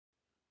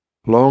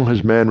Long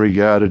has man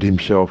regarded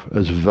himself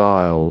as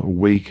vile,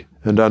 weak,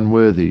 and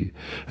unworthy,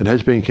 and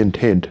has been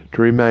content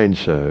to remain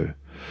so.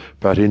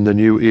 But in the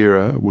new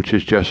era which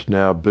has just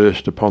now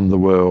burst upon the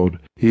world,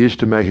 he is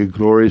to make a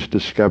glorious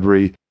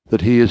discovery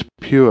that he is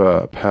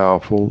pure,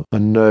 powerful,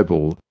 and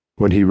noble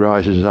when he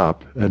rises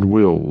up and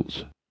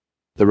wills.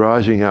 The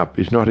rising up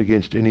is not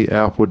against any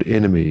outward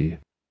enemy,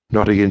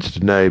 not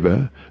against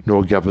neighbour,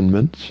 nor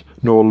governments,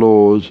 nor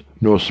laws,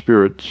 nor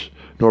spirits,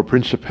 nor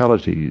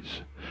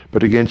principalities,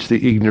 but against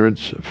the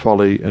ignorance,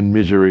 folly, and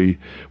misery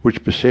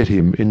which beset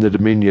him in the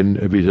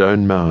dominion of his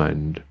own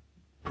mind.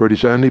 For it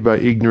is only by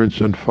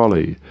ignorance and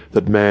folly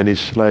that man is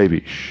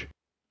slavish.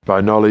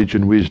 By knowledge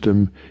and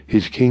wisdom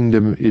his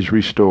kingdom is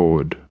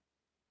restored.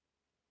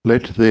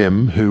 Let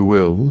them who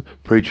will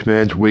preach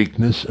man's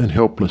weakness and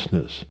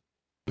helplessness,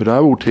 but I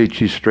will teach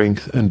his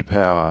strength and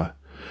power.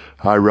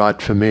 I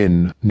write for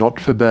men, not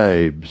for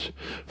babes,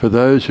 for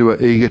those who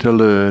are eager to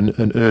learn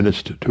and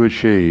earnest to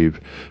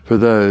achieve, for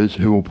those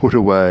who will put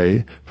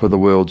away, for the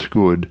world's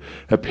good,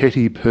 a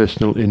petty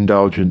personal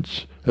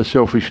indulgence, a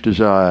selfish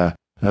desire,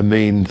 a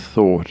mean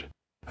thought,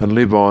 and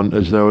live on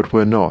as though it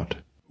were not,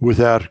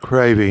 without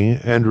craving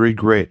and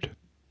regret.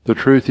 The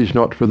truth is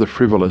not for the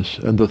frivolous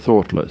and the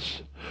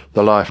thoughtless.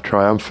 The life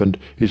triumphant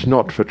is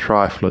not for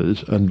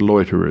triflers and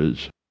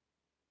loiterers.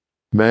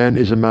 Man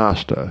is a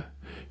master.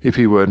 If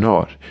he were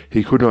not,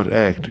 he could not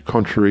act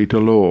contrary to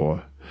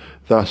law.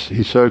 Thus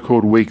his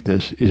so-called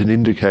weakness is an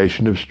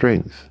indication of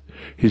strength.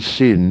 His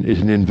sin is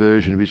an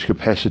inversion of his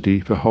capacity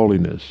for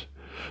holiness.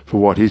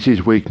 For what is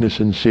his weakness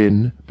and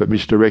sin but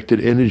misdirected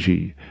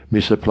energy,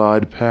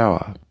 misapplied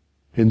power?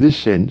 In this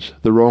sense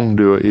the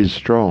wrongdoer is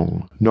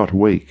strong, not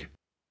weak.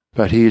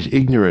 But he is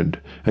ignorant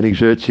and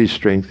exerts his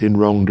strength in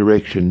wrong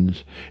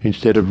directions,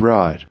 instead of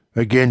right,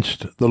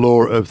 against the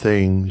law of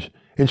things,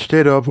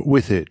 instead of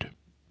with it.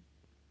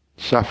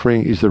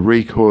 Suffering is the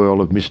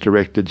recoil of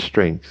misdirected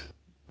strength.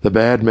 The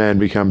bad man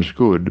becomes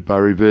good by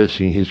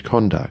reversing his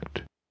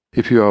conduct.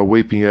 If you are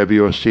weeping over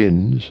your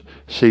sins,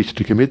 cease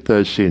to commit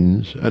those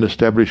sins and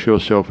establish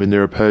yourself in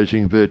their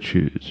opposing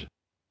virtues.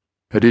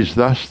 It is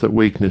thus that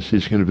weakness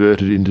is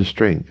converted into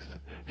strength,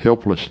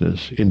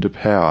 helplessness into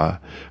power,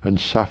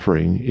 and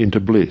suffering into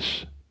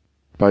bliss.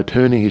 By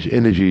turning his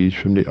energies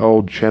from the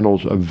old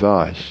channels of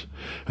vice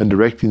and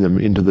directing them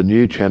into the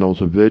new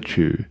channels of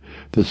virtue,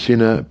 the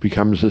sinner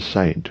becomes a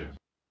saint.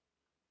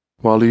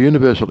 While the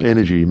universal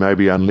energy may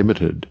be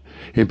unlimited,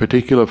 in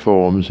particular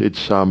forms its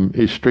sum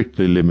is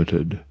strictly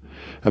limited.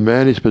 A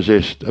man is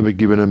possessed of a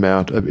given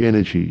amount of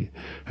energy,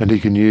 and he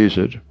can use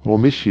it or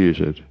misuse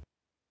it,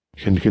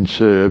 can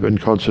conserve and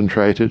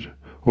concentrate it,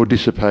 or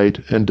dissipate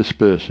and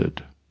disperse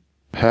it.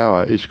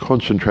 Power is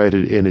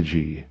concentrated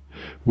energy.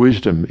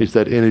 Wisdom is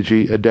that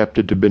energy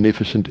adapted to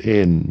beneficent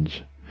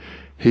ends.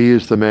 He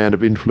is the man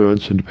of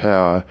influence and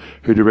power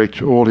who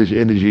directs all his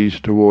energies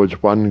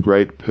towards one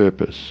great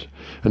purpose,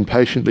 and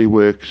patiently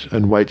works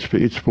and waits for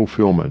its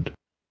fulfillment,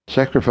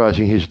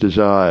 sacrificing his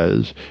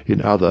desires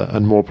in other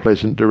and more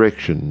pleasant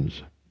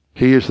directions.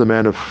 He is the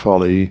man of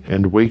folly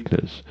and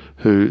weakness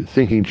who,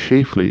 thinking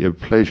chiefly of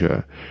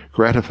pleasure,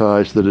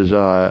 gratifies the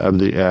desire of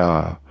the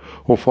hour,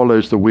 or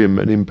follows the whim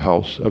and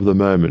impulse of the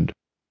moment,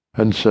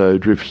 and so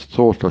drifts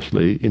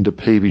thoughtlessly into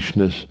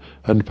peevishness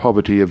and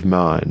poverty of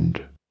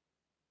mind.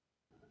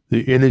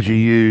 The energy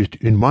used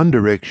in one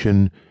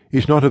direction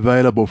is not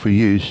available for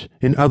use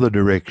in other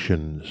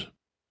directions.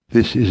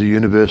 This is a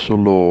universal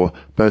law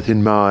both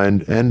in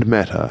mind and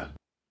matter.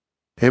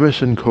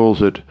 Emerson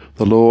calls it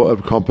the law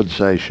of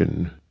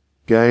compensation.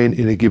 Gain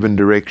in a given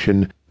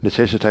direction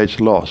necessitates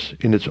loss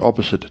in its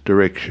opposite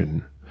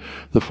direction.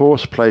 The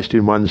force placed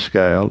in one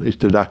scale is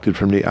deducted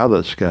from the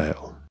other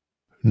scale.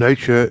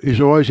 Nature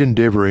is always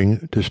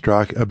endeavouring to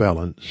strike a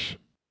balance.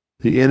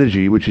 The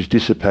energy which is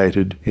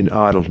dissipated in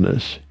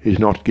idleness is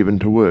not given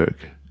to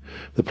work.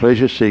 The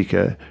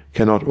pleasure-seeker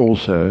cannot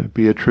also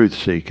be a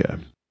truth-seeker.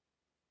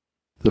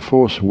 The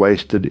force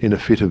wasted in a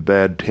fit of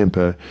bad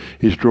temper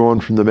is drawn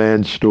from the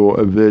man's store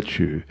of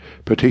virtue,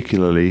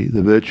 particularly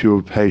the virtue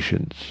of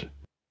patience.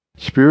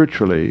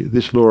 Spiritually,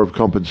 this law of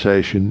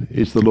compensation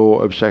is the law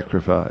of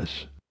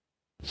sacrifice.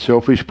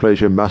 Selfish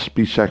pleasure must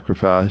be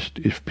sacrificed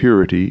if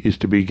purity is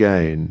to be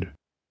gained.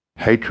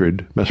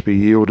 Hatred must be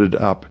yielded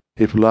up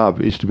if love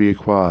is to be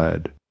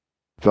acquired.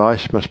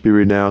 Vice must be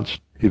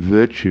renounced if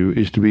virtue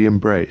is to be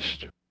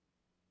embraced.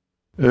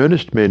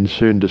 Earnest men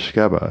soon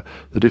discover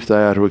that if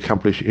they are to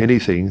accomplish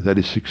anything that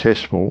is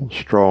successful,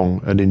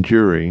 strong, and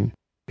enduring,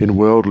 in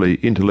worldly,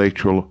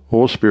 intellectual,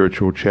 or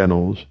spiritual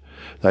channels,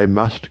 they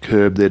must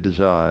curb their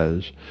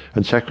desires,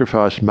 and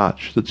sacrifice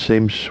much that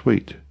seems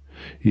sweet,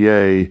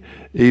 yea,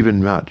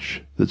 even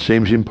much that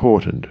seems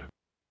important.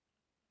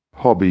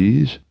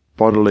 Hobbies,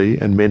 bodily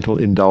and mental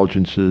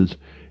indulgences,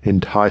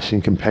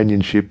 enticing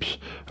companionships,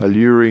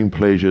 alluring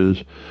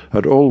pleasures,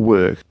 and all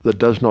work that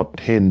does not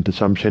tend to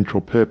some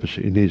central purpose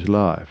in his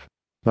life,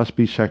 must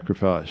be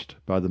sacrificed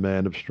by the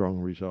man of strong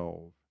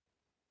resolve.